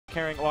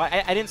caring. Well,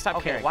 I didn't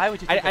stop caring. Why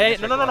would you? No.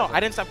 I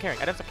didn't stop caring.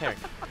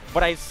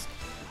 But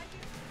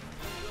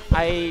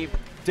I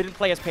didn't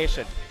play as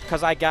patient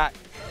because I got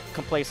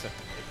complacent.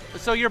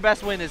 So your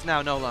best win is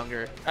now no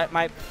longer.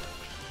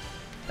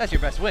 That's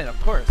your best win,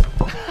 of course.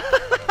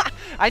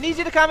 I need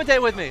you to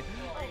commentate with me.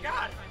 Oh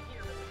God.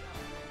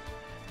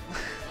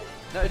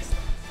 No, it's.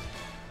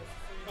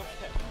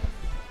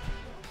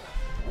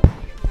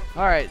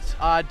 All right,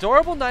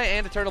 Adorable Knight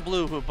and Eternal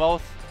Blue, who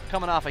both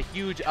coming off a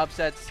huge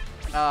upsets.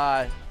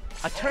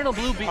 Eternal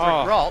Blue beat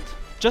Rigralt.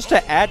 Just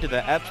to add to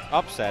the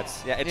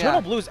upsets, yeah,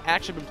 Eternal Blue's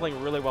actually been playing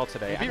really well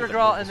today. He beat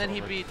Rigralt, and then he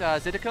beat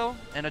Zidico,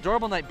 and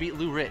Adorable Knight beat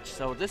Lou Rich.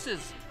 So this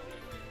is,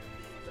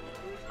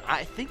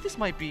 I think this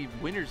might be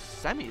winners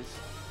semis.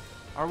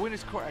 Our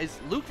winners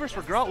Luke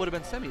versus Rigralt would have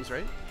been semis,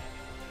 right?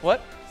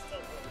 What?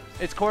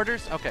 It's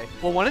quarters. Okay.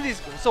 Well, one of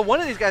these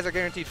guys are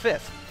guaranteed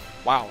fifth.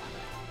 Wow.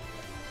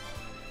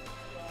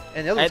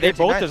 And the other they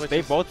both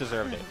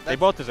deserved it. They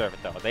both deserve it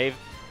though.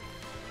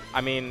 I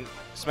mean,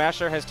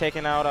 Smasher has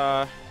taken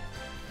out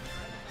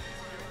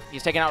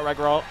he's taken out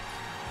Rigralt.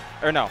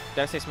 Or no,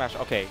 did I say Smasher?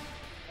 Okay.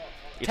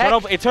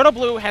 Eternal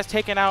Blue has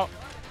taken out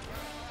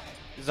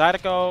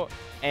Zydeco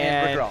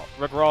and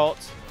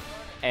Rigralt.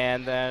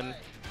 And then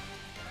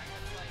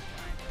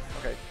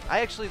okay.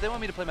 They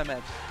want me to play my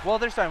match. Well,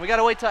 they're starting. We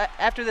gotta wait till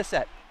after this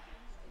set.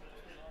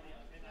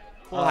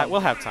 We'll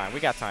have time.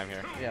 We got time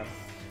here. Yeah.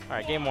 All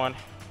right, game one.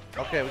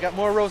 Okay, we got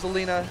more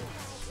Rosalina.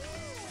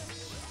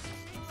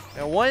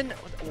 Now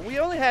we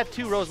only have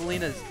two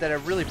Rosalinas that are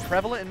really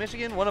prevalent in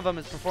Michigan. One of them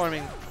is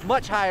performing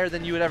much higher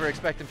than you would ever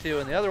expect him to,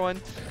 and the other one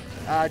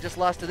just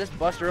lost to this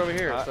buster over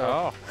here.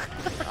 Oh,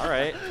 all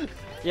right.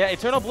 Yeah,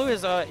 Eternal Blue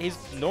is he's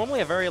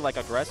normally a very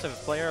aggressive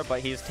player, but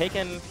he's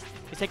taken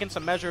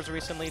some measures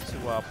recently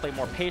to play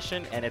more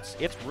patient, and it's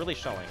really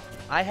showing.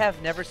 I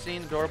have never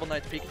seen Adorable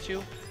Knight's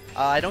Pikachu.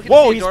 I don't get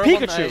to see he's Adorable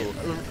Pikachu.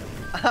 Knight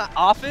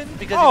often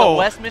because he's a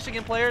West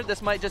Michigan player.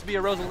 This might just be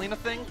a Rosalina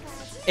thing.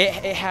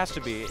 It has to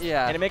be.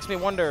 Yeah. And it makes me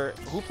wonder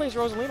who plays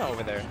Rosalina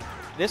over there.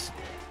 This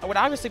would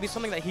obviously be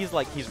something that he's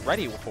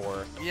ready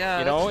for. Yeah,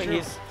 you know, that's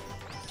true.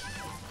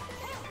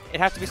 It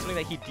has to be something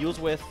that he deals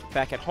with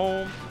back at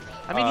home.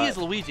 I mean, he is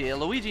Luigi.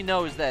 Luigi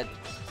knows that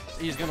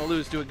he's going to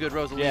lose to a good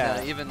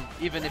Rosalina,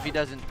 even if he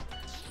doesn't.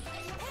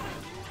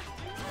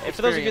 And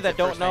for those of you that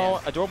don't know,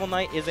 Adorable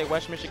Knight is a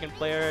West Michigan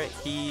player.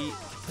 He,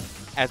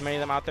 as many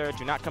of them out there,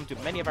 do not come to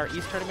many of our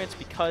East tournaments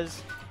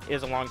because it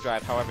is a long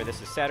drive. However,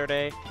 this is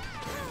Saturday.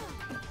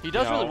 He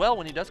does really well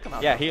when he does come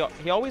out. Yeah,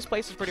 he always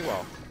places pretty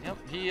well. Yep,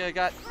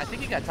 I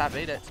think he got top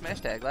 8 at Smash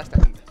Tag last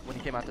time when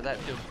he came out to that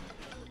too.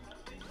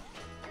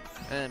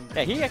 And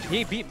yeah,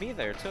 he beat me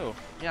there too.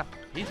 Yeah,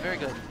 he's very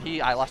good.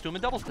 I lost to him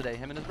in doubles today,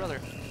 him and his brother.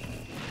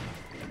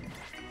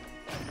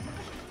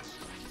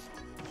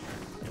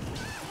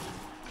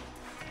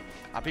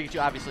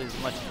 Pikachu obviously is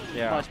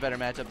much better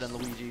matchup than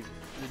Luigi.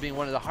 Being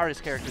one of the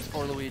hardest characters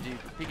for Luigi,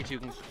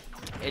 Pikachu can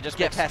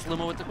get past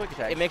Luma with the quick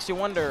attack. It makes you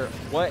wonder,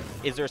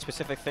 is there a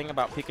specific thing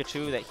about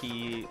Pikachu that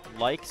he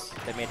likes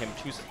that made him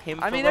choose him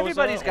for Rosa,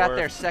 everybody's got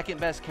their second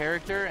best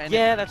character. And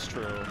yeah, that's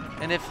true.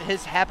 And if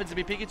his happens to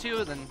be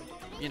Pikachu, then,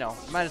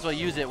 might as well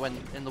use it when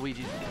in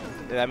Luigi's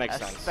that makes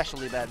sense.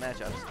 Especially bad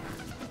matchups.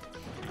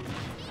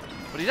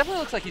 But he definitely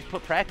looks like he's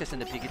put practice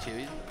into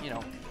Pikachu.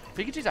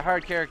 Pikachu's a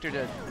hard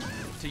character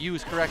to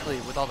use correctly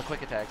with all the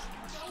quick attacks.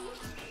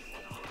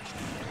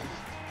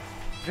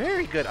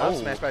 Very good up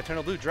smash by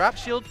Eternal Blue. Drop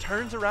shield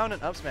turns around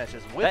and up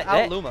smashes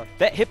without Luma.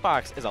 That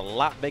hitbox is a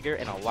lot bigger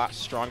and a lot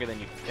stronger than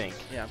you think.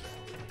 Yeah.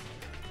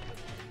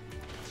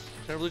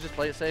 Eternal Blue just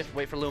play it safe,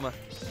 wait for Luma.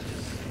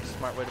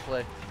 Smart way to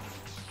play.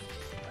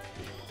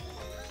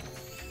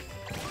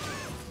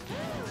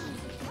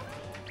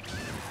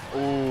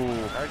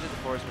 Ooh. Charges the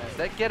forward smash.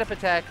 That get up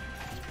attack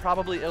is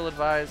probably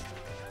ill-advised.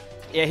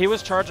 Yeah, he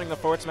was charging the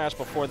forward smash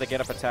before the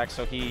get up attack,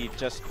 so he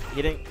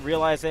didn't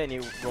realize it and he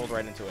rolled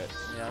right into it.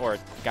 Yeah. Or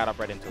got up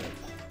right into it.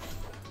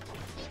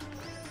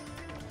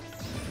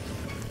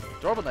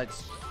 Adorable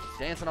Knight's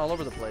dancing all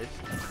over the place.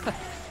 You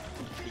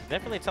can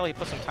definitely tell he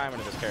put some time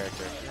into this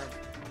character.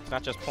 It's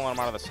not just pulling him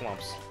out of the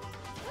slumps.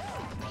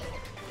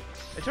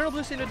 Eternal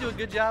Blue seemed to do a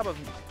good job of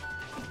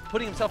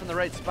putting himself in the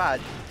right spot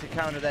to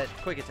counter that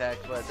quick attack,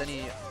 but then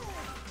he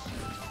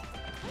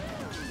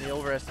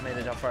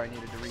overestimated how far he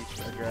needed to reach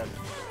for the grab.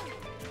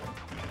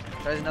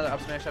 Tries another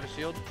up smash out of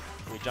shield.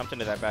 We jumped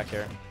into that back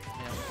air.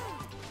 Yeah.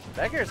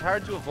 Back air is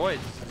hard to avoid.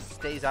 It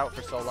stays out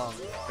for so long.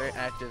 Very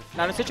active.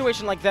 Now in a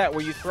situation like that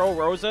where you throw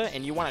Rosa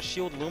and you want to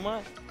shield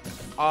Luma,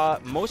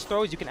 most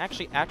throws you can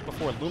actually act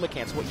before Luma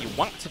can. So what you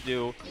want to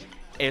do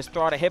is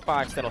throw out a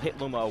hitbox that'll hit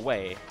Luma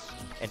away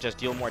and just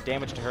deal more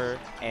damage to her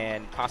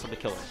and possibly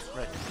kill her.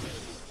 Right.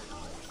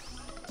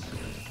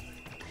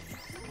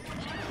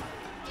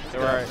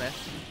 There are.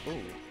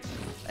 Ooh.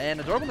 And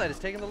Adorable Knight is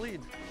taking the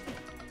lead.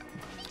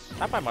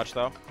 Not by much,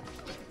 though.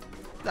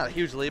 Not a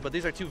huge lead, but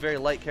these are two very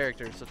light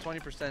characters, so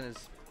 20%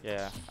 is.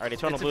 Yeah. All right,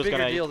 Eternal Blue's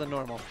bigger deal than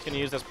normal. He's gonna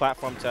use this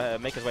platform to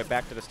make his way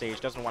back to the stage.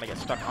 Doesn't want to get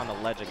stuck on the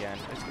ledge again.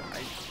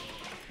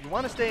 You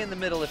want to stay in the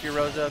middle if you're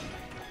Rosa,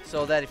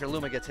 so that if your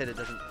Luma gets hit, it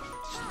doesn't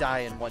just die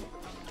in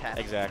tap.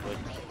 Exactly.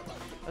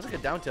 That's a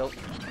good down tilt.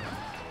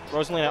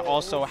 RosaLuma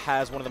also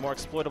has one of the more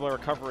exploitable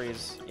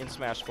recoveries in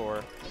Smash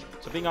 4,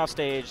 so being off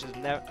stage is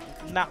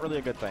not really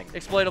a good thing.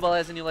 Exploitable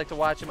as in you like to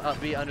watch him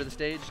be under the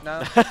stage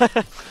now?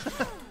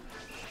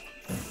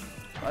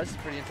 Oh, this is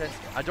pretty intense.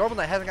 Adorable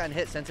Knight hasn't gotten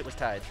hit since it was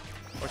tied,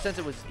 or since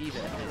it was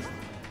even at least.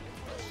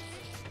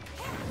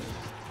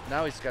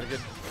 Now he's got a good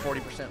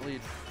 40%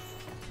 lead.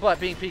 But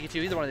being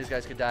Pikachu, either one of these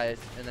guys could die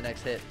in the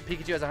next hit.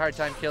 Pikachu has a hard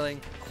time killing.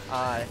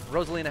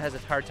 RosaLuma has a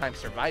hard time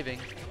surviving.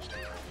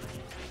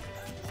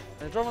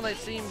 And Adorable Knight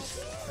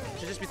seems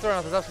to just be throwing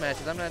out those up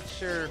smashes. I'm not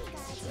sure.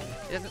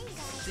 He doesn't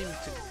seem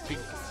to be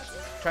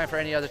trying for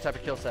any other type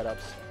of kill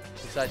setups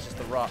besides just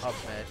the raw up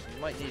smash.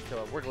 You might need to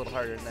work a little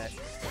harder than that.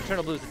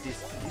 Eternal Blue's a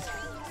decent.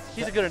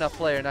 He's a good enough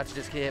player not to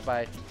just get hit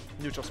by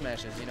neutral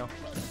smashes, you know?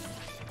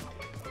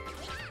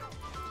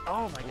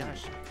 Oh my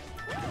gosh.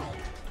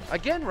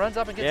 Again, runs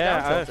up and gets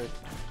down tilted.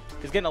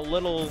 He's getting a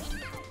little.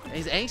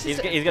 He's anxious. He's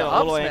getting a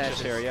little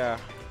anxious here, yeah.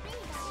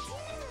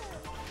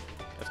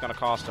 It's gonna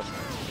cost him.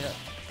 Yeah.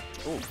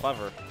 Ooh,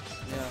 clever.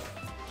 Yeah.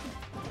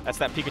 That's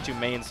that Pikachu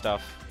main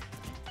stuff.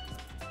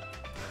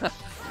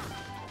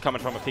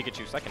 Coming from a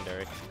Pikachu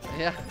secondary.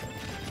 Yeah.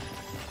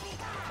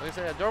 Like I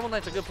said, Adorable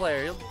Knight's a good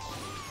player.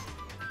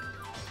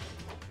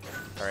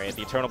 All right,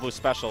 the Eternal Blue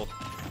special.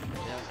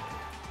 Yeah.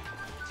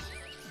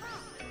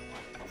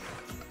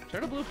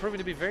 Eternal Blue proving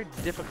to be very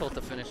difficult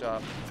to finish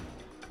off.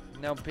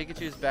 Now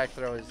Pikachu's back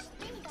throw is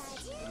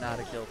not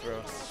a kill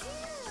throw,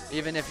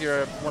 even if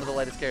you're one of the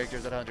lightest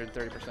characters at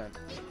 130%.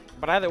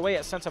 But either way,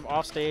 it sends him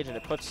off stage and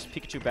it puts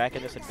Pikachu back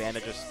in this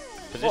advantageous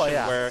position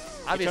where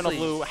Eternal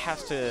Blue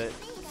has to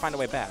find a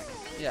way back.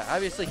 Yeah,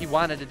 obviously he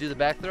wanted to do the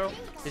back throw.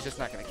 He's just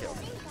not going to kill.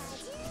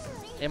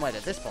 It might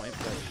at this point,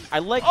 but I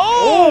like.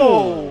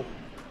 Oh!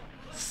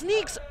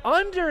 Sneaks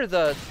under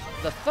the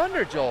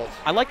Thunder Jolt.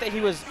 I like that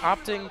he was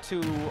opting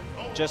to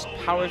just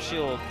power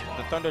shield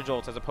the Thunder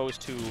Jolts as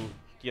opposed to,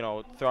 you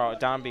know, throw out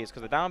down Bs,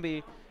 because the down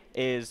B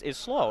is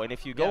slow, and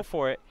if you go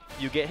for it,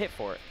 you get hit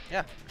for it.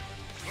 Yeah.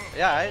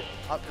 Yeah,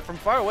 from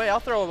far away, I'll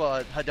throw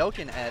a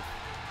Hadoken at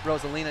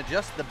RosaLuma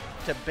just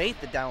to bait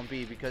the down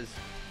B, because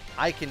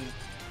I can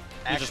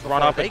you just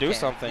run up and do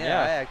something.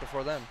 Yeah, I act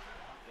before them.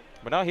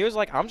 But no, he was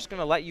like, I'm just going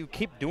to let you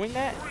keep doing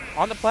that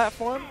on the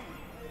platform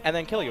and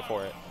then kill you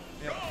for it.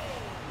 Yep.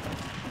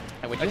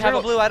 And when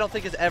Eternal Blue, I don't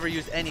think has ever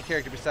used any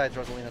character besides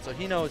RosaLuma, so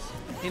he knows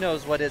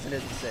what is and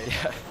isn't safe.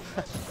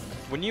 Yeah.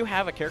 When you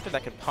have a character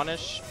that can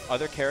punish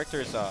other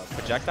characters'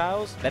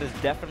 projectiles, that is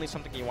definitely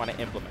something you want to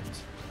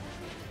implement.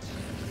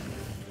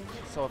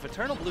 So if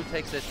Eternal Blue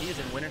takes this, he is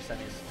in winner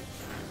semis.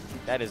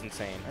 That is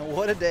insane. And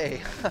what a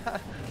day.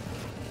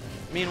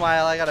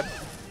 Meanwhile, I gotta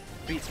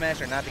beat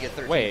Smasher not to get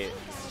 13. Wait,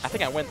 I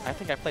think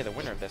I play the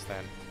winner of this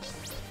then.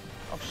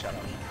 Oh, shut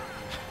up.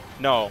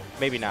 No,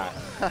 maybe not.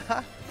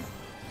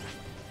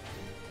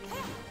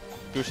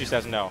 Gooshi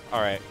says no.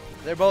 All right.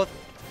 They're both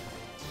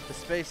the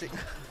spacing.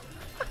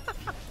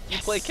 You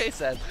play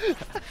K-Sad.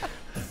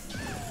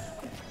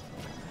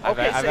 I've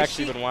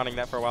actually been wanting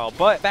that for a while.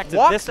 But back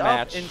to this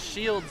match. And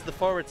shields the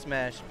forward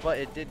smash, but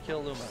it did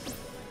kill Luma.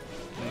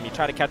 And you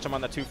try to catch him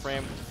on the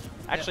 2-frame.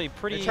 Actually,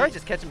 pretty. You try to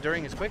just catch him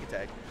during his quick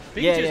attack.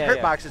 Pikachu's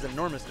hurtbox is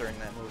enormous during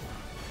that move,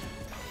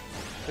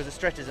 because it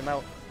stretches him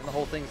out, and the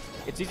whole thing's.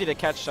 It's easy to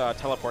catch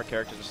teleport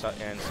characters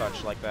and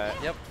such like that.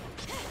 Yep.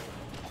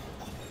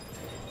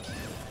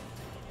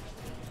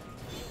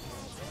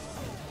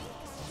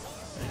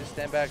 They just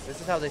stand back. This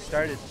is how they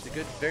started. It's a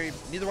good,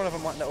 neither one of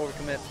them wanting to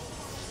overcommit.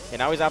 And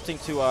now he's opting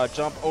to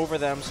jump over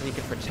them so he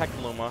can protect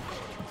Luma.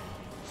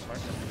 Smart.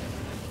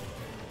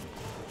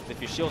 If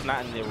your shield's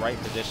not in the right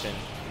position,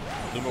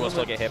 Luma will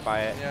still get hit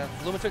by it. Yeah,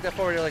 Luma took that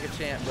forward air like a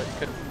champ, but he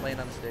couldn't land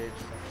on the stage.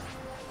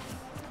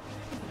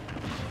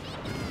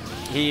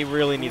 So. He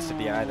really needs to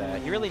DI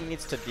that. He really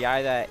needs to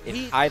DI that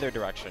in either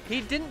direction.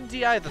 He didn't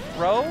DI the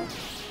throw,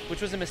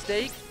 which was a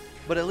mistake,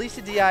 but at least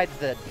he DI'd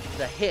the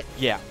hit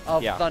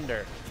of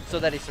Thunder so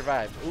that he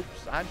survived.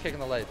 Oops, I'm kicking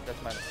the light.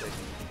 That's my mistake.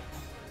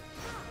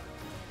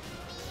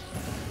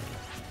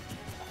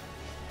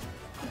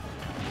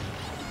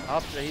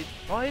 Up, he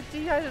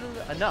DI'd it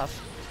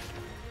enough.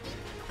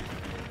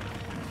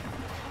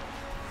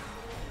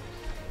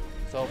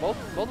 So both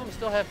of them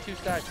still have 2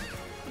 stacks.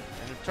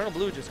 And Eternal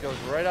Blue just goes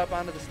right up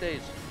onto the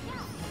stage.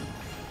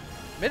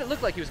 Made it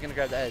look like he was going to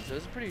grab the edge, so it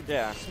was a pretty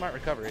smart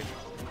recovery.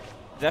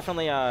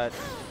 Definitely,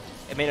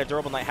 it made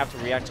Adorable Knight have to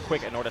react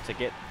quick in order to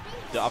get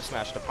the up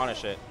smash to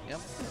punish it. Yep.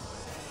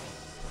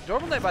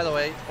 Adorable Knight, by the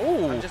way,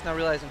 I'm just now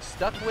realizing,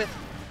 stuck with,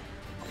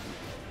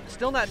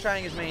 still not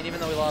trying his main, even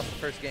though he lost the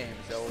first game.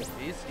 So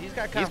he's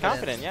got confidence. He's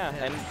confident, yeah.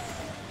 And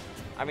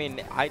I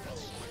mean,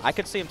 I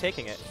could see him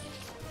taking it.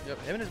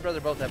 Yep. Him and his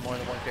brother both have more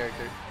than one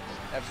character.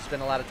 Have to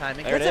spend a lot of time.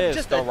 There it is.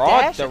 Just the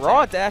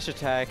raw dash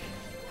attack.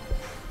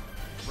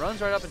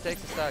 Runs right up and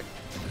takes the stock.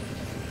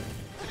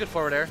 It's a good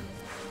forward air.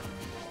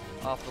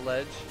 Off the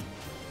ledge.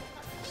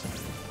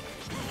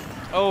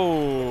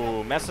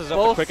 Oh, messes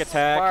up the quick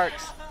attack.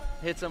 Sparks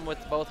hits him with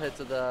both hits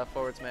of the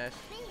forward smash.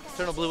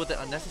 Eternal Blue with the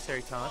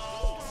unnecessary taunt.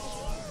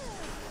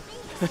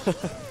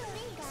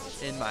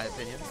 In my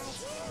opinion.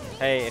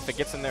 Hey, if it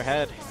gets in their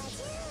head,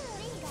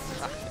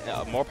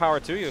 more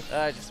power to you.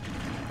 Just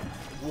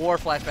war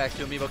flashbacks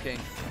to Amiibo King.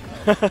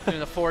 Doing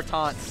the 4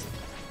 taunts.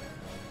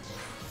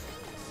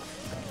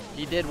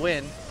 He did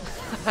win.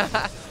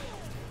 That's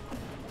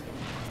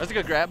a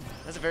good grab.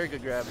 That's a very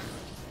good grab.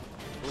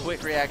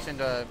 Quick reaction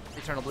to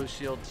Eternal Blue's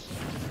shield.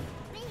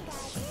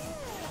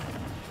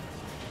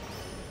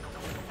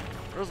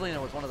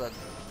 RosaLuma was one of the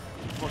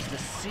most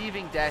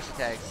deceiving dash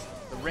attacks.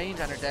 The range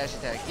on her dash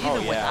attack,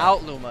 even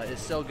without Luma, is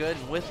so good.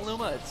 And with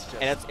Luma, it's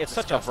just it's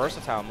such a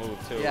versatile move,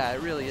 too. Yeah,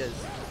 it really is.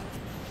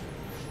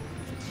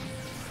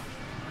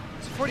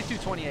 It's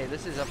 42-28.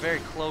 This is a very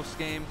close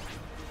game.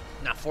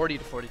 Not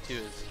 40-42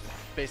 is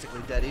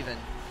basically dead even.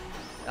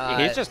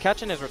 He's just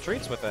catching his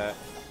retreats with that.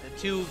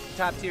 2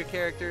 top-tier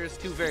characters,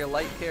 2 very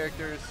light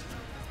characters.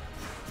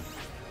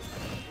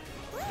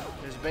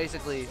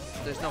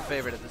 There's no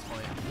favorite at this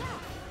point.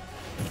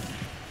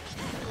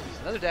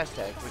 Another dash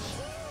attack, which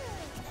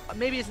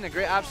maybe isn't a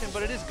great option,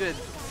 but it is good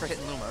for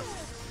hitting Luma.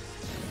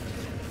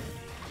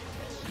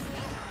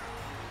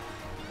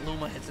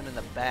 Luma hits him in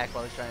the back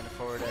while he's trying to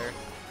forward air.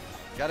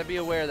 Gotta be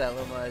aware that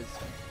Luma, as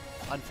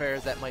unfair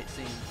as that might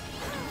seem.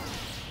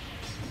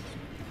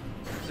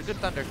 It's a good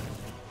thunder.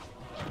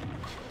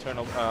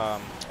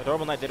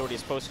 Adorable Knight did what he's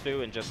supposed to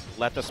do and just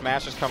let the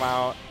smashers come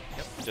out.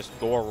 Yep. Just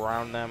go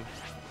around them.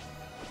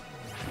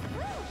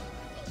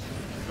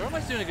 Adorable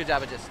Knight's doing a good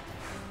job of just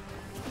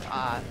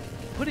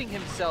putting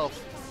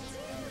himself.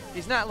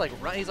 He's not like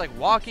he's like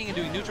walking and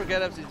doing neutral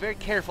get-ups. He's very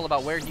careful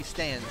about where he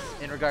stands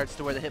in regards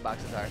to where the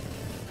hitboxes are.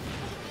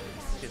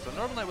 Okay, so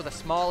Adorable Knight with a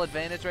small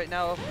advantage right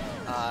now.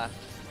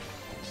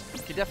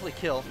 Can definitely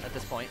kill at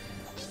this point.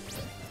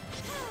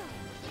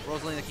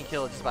 RosaLuma can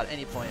kill at just about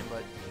any point,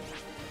 but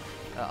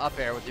up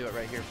air would do it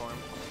right here for him.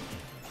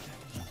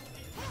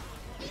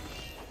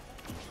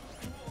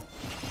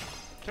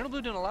 Eternal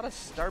Blue doing a lot of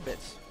star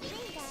bits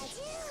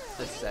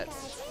this set.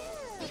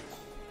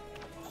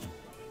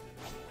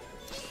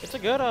 It's a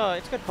good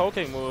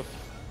poking move.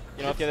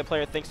 You know, if the other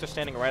player thinks they're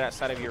standing right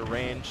outside of your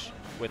range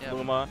with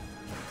Luma,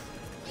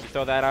 you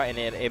throw that out and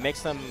it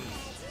makes them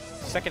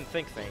second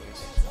think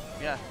things.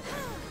 Yeah.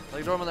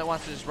 Like Dorman that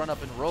wants to just run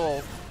up and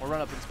roll or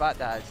run up and spot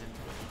dodge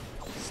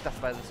and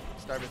stuffed by the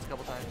star bits a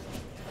couple times.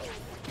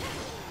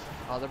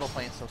 Oh, they're both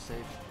playing so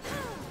safe.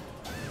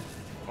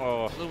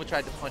 Oh. Luma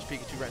tried to punch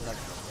Pikachu right in the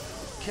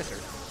kisser.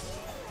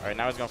 All right,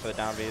 now he's going for the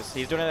down Bs.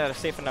 He's doing it at a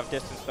safe enough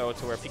distance, though,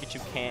 to where Pikachu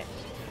can't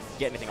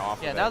get anything off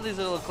of it. Yeah, now that he's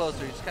a little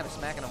closer, he's just kind of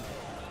smacking him.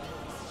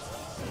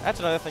 That's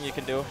another thing you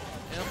can do.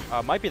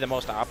 Yep. Might be the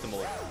most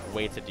optimal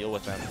way to deal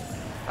with them.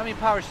 I mean,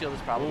 Power Shield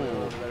is probably a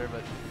little bit better,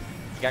 but...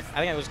 I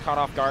think it was caught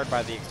off guard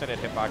by the extended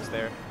hitbox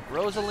there.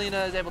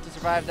 RosaLuma is able to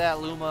survive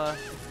that. Luma,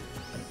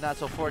 not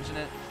so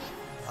fortunate.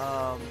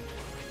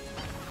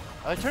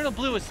 Eternal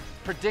Blue is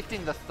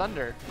predicting the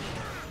thunder.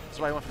 That's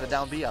why I went for the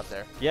down B out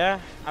there. Yeah,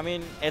 I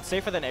mean, it's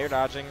safer than air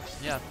dodging.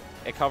 Yeah.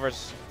 It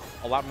covers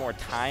a lot more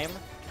time,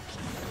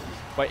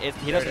 but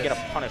he doesn't get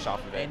a punish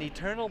off of it. And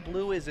Eternal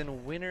Blue is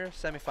in winner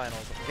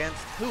semifinals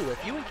against who?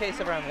 If you and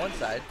Case ever on one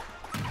side,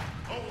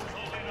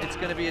 it's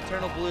going to be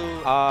Eternal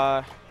Blue.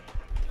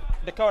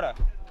 Dakota.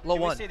 Low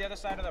Can 1. we see the other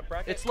side of the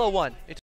bracket? It's low 1.